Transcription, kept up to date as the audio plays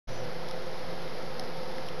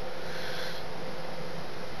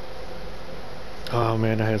Oh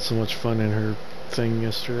man, I had so much fun in her thing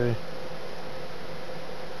yesterday.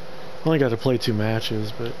 Only got to play 2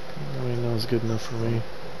 matches, but I mean that was good enough for me.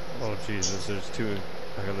 Oh Jesus, there's 2.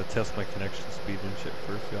 I gotta test my connection speed and shit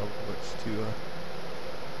first. Yeah, what's 2?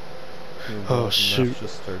 Oh shoot!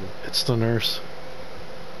 Just started. It's the nurse.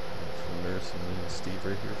 It's the nurse and then Steve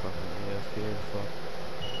right here, fucking AFK. Fuck.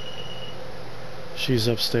 She's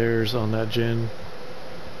upstairs on that gen,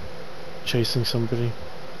 chasing somebody.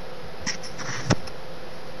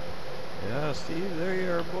 Yeah, Steve, there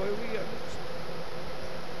you are, boy. We got it.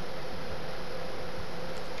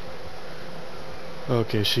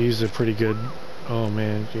 Okay, she's a pretty good. Oh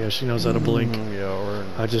man, yeah, she knows how to blink. Yeah,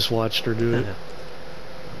 I just watched her do it.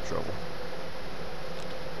 in trouble.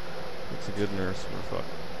 It's a good nurse. We're fucked.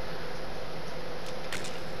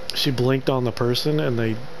 She blinked on the person and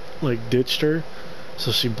they like ditched her,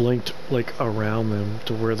 so she blinked like around them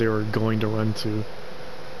to where they were going to run to. And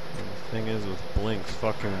the thing is, with blinks,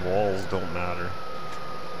 fucking walls don't matter.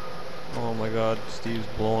 Oh my god, Steve's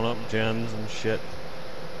blowing up gens and shit.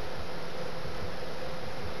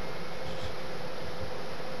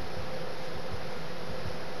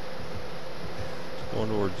 Going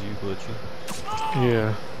towards you, Glitchy.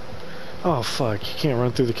 Yeah. Oh fuck, you can't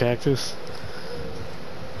run through the cactus.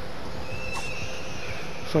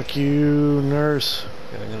 Fuck you, nurse.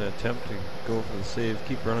 Okay, I'm gonna attempt to go for the save.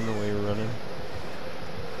 Keep running the way you're running.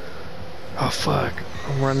 Oh fuck,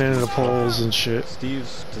 I'm running into the poles and shit.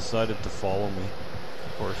 Steve's decided to follow me,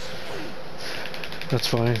 of course. That's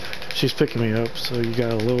fine. She's picking me up, so you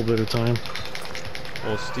got a little bit of time.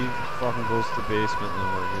 Well, Steve fucking goes to the basement and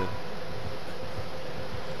then we're good.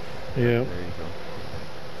 Yeah. There you go.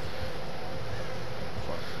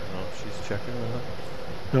 Fuck, no, she's checking that.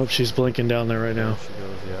 Nope, she's blinking down there right now. There she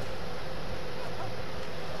goes, yeah.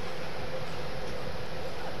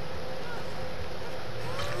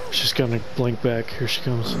 She's gonna blink back. Here she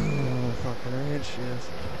comes. Oh, fucking right, she is.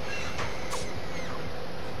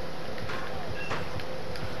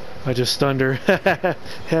 I just stunned her.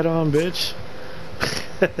 Head on, bitch.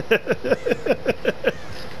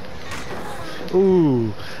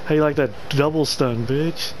 Ooh, how you like that double stun,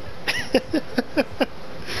 bitch?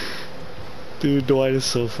 Dude, Dwight is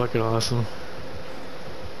so fucking awesome.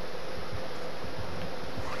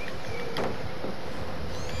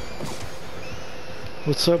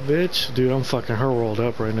 What's up, bitch? Dude, I'm fucking her world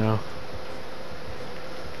up right now.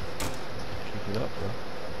 Keep it up, bro.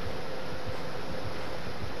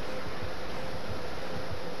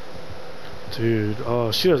 Dude,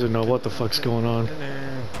 oh, she doesn't know what the fuck's going on.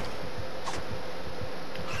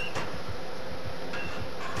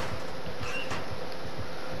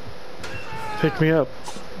 Pick me up.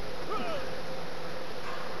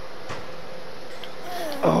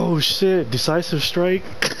 Oh shit, decisive strike.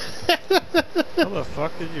 How the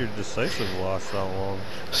fuck did your decisive last that long?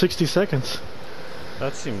 60 seconds.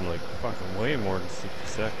 That seemed like fucking way more than 60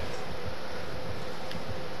 seconds.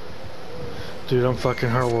 Dude, I'm fucking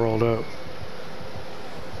her world up.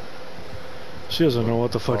 She doesn't know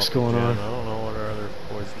what the fuck's going on. I don't know what our other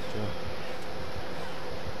boys are doing.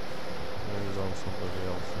 He's on somebody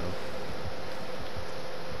else now.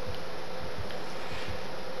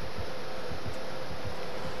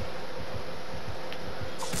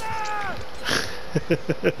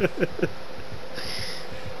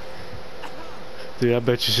 Dude, I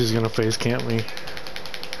bet you she's gonna face camp me.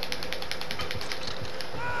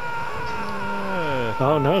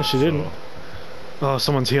 Oh no, she didn't. Oh,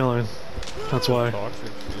 someone's healing. That's why.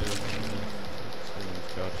 Toxic,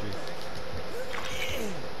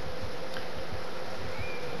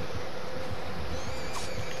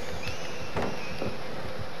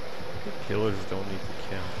 killers don't need to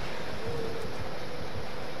camp.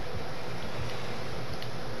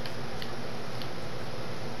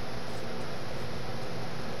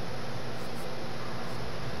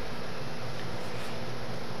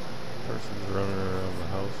 Person's running around the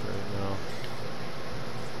house right now.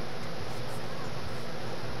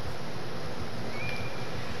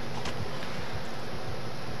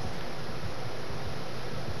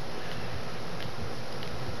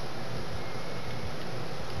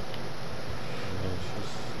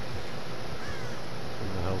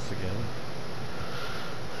 Again.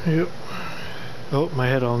 Yep. Oh, my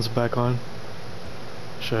head-on's back on.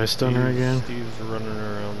 Should I stun her again? Steve's running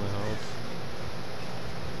around the house.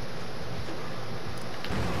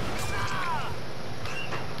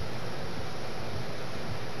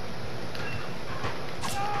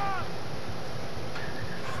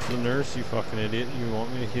 The nurse, you fucking idiot. You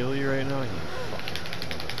want me to heal you right now? You fucking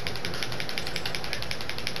motherfucker.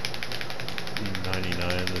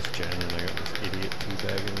 99 in this gen and I got this idiot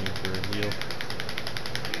teabagging me for a heal.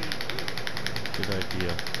 Good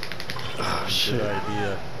idea. Oh, shit. Good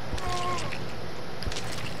idea.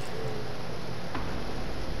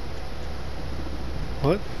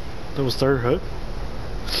 What? That was third hook?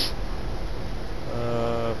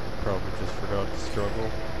 Probably just forgot to struggle.